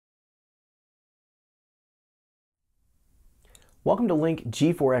Welcome to Link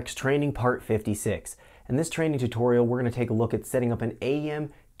G4x Training Part 56. In this training tutorial, we're going to take a look at setting up an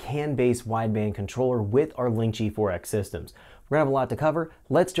AEM CAN-based wideband controller with our Link G4x systems. We're going to have a lot to cover.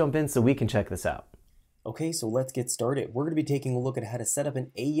 Let's jump in so we can check this out. Okay, so let's get started. We're going to be taking a look at how to set up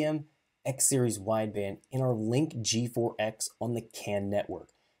an AEM X-series wideband in our Link G4x on the CAN network.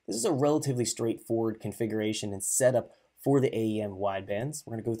 This is a relatively straightforward configuration and setup for the AEM widebands.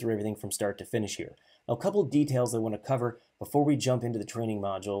 We're going to go through everything from start to finish here. Now, a couple details I want to cover before we jump into the training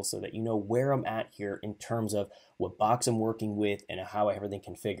module so that you know where I'm at here in terms of what box I'm working with and how I have everything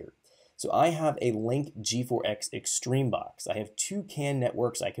configured. So I have a Link G4x Extreme box. I have two CAN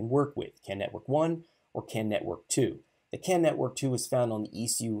networks I can work with, CAN Network 1 or CAN Network 2. The CAN Network 2 is found on the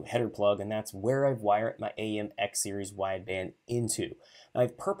ECU header plug, and that's where I've wired my AEM X-series wideband into. Now,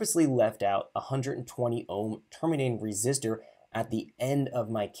 I've purposely left out a 120 ohm terminating resistor at the end of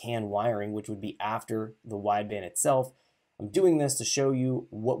my CAN wiring, which would be after the wideband itself. I'm doing this to show you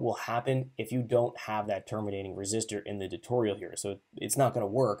what will happen if you don't have that terminating resistor in the tutorial here. So it's not going to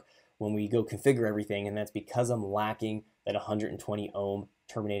work when we go configure everything, and that's because I'm lacking that 120 ohm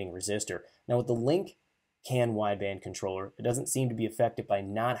terminating resistor. Now with the Link CAN wideband controller, it doesn't seem to be affected by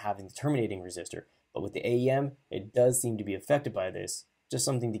not having the terminating resistor, but with the AEM, it does seem to be affected by this. Just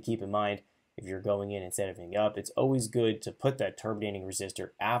something to keep in mind if you're going in and setting everything up. It's always good to put that terminating resistor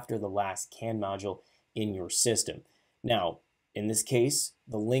after the last CAN module in your system. Now, in this case,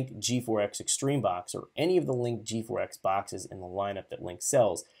 the Link G4x Extreme box, or any of the Link G4x boxes in the lineup that Link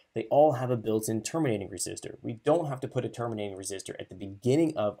sells, they all have a built-in terminating resistor. We don't have to put a terminating resistor at the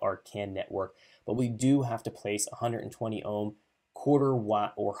beginning of our CAN network, but we do have to place 120 ohm quarter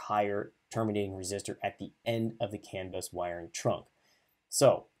watt or higher terminating resistor at the end of the CAN bus wiring trunk.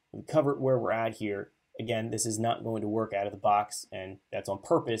 So we covered where we're at here. Again, this is not going to work out of the box, and that's on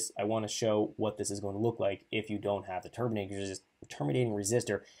purpose. I want to show what this is going to look like if you don't have the terminating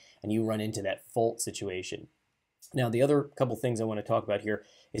resistor and you run into that fault situation. Now, the other couple things I want to talk about here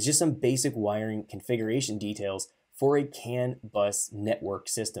is just some basic wiring configuration details for a CAN bus network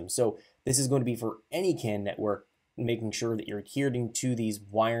system. So this is going to be for any CAN network, making sure that you're adhering to these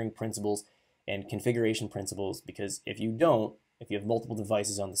wiring principles and configuration principles, because if you don't, if you have multiple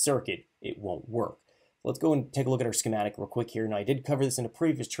devices on the circuit, it won't work. Let's go and take a look at our schematic real quick here. Now, I did cover this in a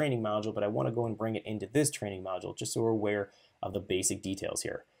previous training module, but I want to go and bring it into this training module just so we're aware of the basic details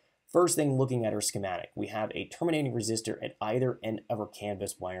here. First thing, looking at our schematic, we have a terminating resistor at either end of our CAN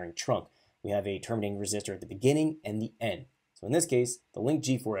bus wiring trunk. We have a terminating resistor at the beginning and the end. So in this case, the Link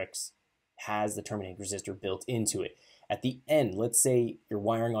G4x has the terminating resistor built into it. At the end, let's say you're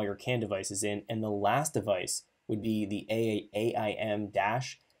wiring all your CAN devices in, and the last device would be the AEM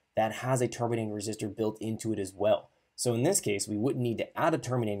dash that has a terminating resistor built into it as well. So in this case, we wouldn't need to add a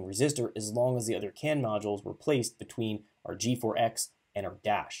terminating resistor as long as the other CAN modules were placed between our G4x and our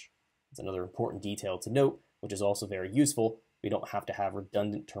dash. It's another important detail to note, which is also very useful. We don't have to have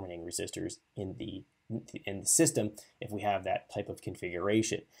redundant terminating resistors in the system if we have that type of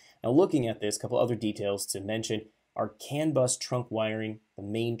configuration. Now, looking at this, a couple other details to mention. Our CAN bus trunk wiring, the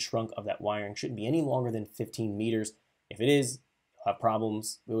main trunk of that wiring, shouldn't be any longer than 15 meters. If it is, you'll have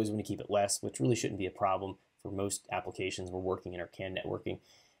problems. We always want to keep it less, which really shouldn't be a problem for most applications we're working in our CAN networking.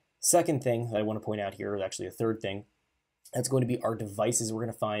 Second thing that I want to point out here is actually a third thing. That's going to be our devices we're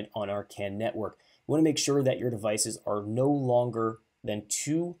going to find on our CAN network. You want to make sure that your devices are no longer than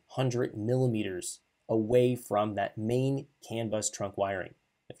 200 millimeters away from that main CAN bus trunk wiring.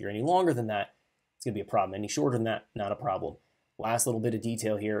 If you're any longer than that, it's going to be a problem. Any shorter than that, not a problem. Last little bit of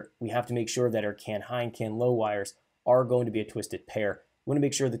detail here, we have to make sure that our CAN high and CAN low wires are going to be a twisted pair. We want to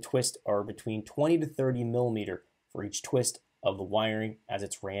make sure the twists are between 20 to 30 millimeter for each twist of the wiring as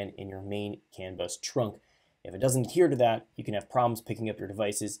it's ran in your main CAN bus trunk. If it doesn't adhere to that, you can have problems picking up your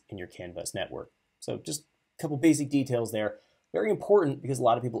devices in your CAN bus network. So just a couple basic details there. Very important because a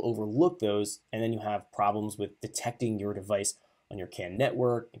lot of people overlook those, and then you have problems with detecting your device on your CAN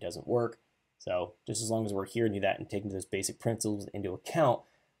network. It doesn't work. So just as long as we're adhering to that and taking those basic principles into account,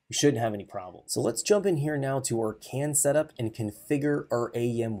 we shouldn't have any problems. So let's jump in here now to our CAN setup and configure our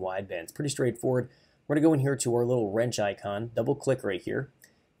AEM wideband. It's pretty straightforward. We're going to go in here to our little wrench icon, double click right here,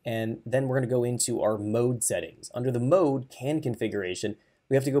 and then we're going to go into our mode settings. Under the mode CAN configuration,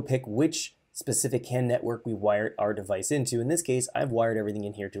 we have to go pick which specific CAN network we wired our device into. In this case, I've wired everything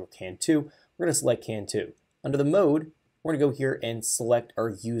in here to a CAN 2. We're going to select CAN 2. Under the mode, we're going to go here and select our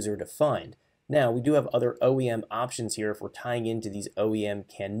user defined. Now, we do have other OEM options here if we're tying into these OEM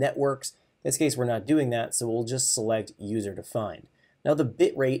CAN networks. In this case, we're not doing that, so we'll just select user defined. Now, the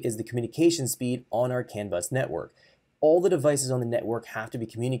bit rate is the communication speed on our CAN bus network. All the devices on the network have to be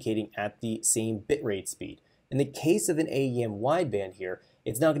communicating at the same bit rate speed. In the case of an AEM wideband here,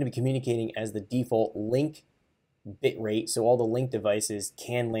 it's now going to be communicating as the default link bitrate, so all the link devices,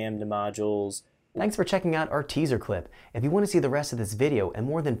 Can Lambda modules. Thanks for checking out our teaser clip. If you want to see the rest of this video and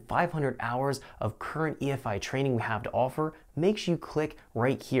more than 500 hours of current EFI training we have to offer, make sure you click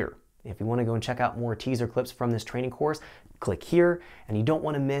right here. If you want to go and check out more teaser clips from this training course, click here, and you don't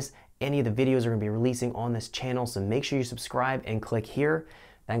want to miss any of the videos we're going to be releasing on this channel, so make sure you subscribe and click here.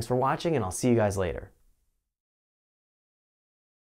 Thanks for watching, and I'll see you guys later.